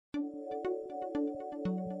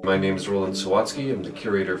My name is Roland Sawatsky. I'm the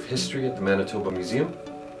curator of history at the Manitoba Museum.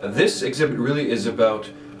 This exhibit really is about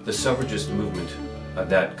the suffragist movement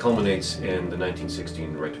that culminates in the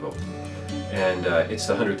 1916 right to vote. And it's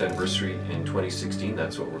the 100th anniversary in 2016,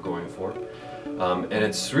 that's what we're going for. And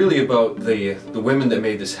it's really about the women that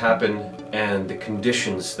made this happen and the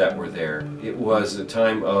conditions that were there. It was a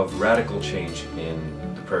time of radical change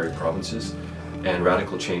in the prairie provinces and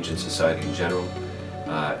radical change in society in general.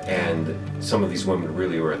 And some of these women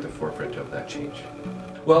really were at the forefront of that change.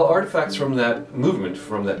 Well, artifacts from that movement,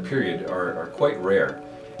 from that period, are quite rare,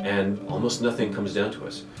 and almost nothing comes down to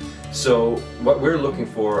us. So what we're looking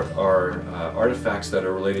for are artifacts that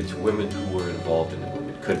are related to women who were involved in the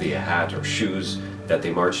movement. It could be a hat or shoes that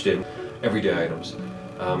they marched in, everyday items.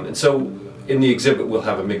 And so in the exhibit we'll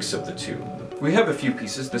have a mix of the two. We have a few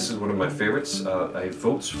pieces. This is one of my favorites, a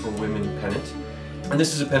Votes for Women pennant. And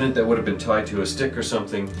this is a pennant that would have been tied to a stick or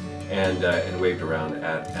something and waved around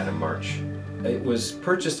at a march. It was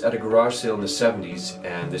purchased at a garage sale in the 70s,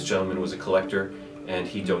 and this gentleman was a collector, and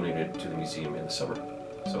he donated it to the museum in the summer.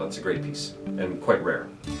 So that's a great piece, and quite rare.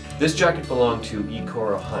 This jacket belonged to E.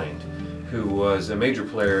 Cora Hind, who was a major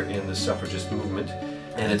player in the suffragist movement.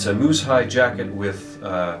 And it's a moose-hide jacket with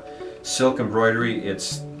silk embroidery.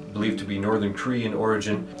 It's believed to be Northern Cree in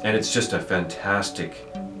origin, and it's just a fantastic,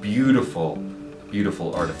 beautiful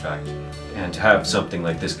artifact. And to have something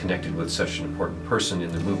like this connected with such an important person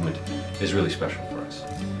in the movement is really special for us.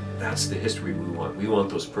 That's the history we want. We want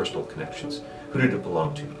those personal connections. Who did it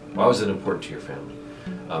belong to? Why was it important to your family?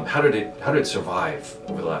 How did it survive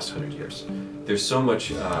over the last 100 years? There's so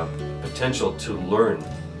much potential to learn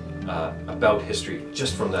about history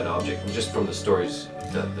just from that object and just from the stories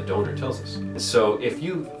that the donor tells us. So if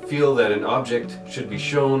you feel that an object should be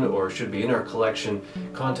shown or should be in our collection,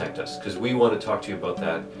 contact us, because we want to talk to you about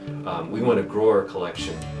that. We want to grow our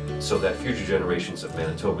collection so that future generations of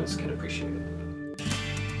Manitobans can appreciate it.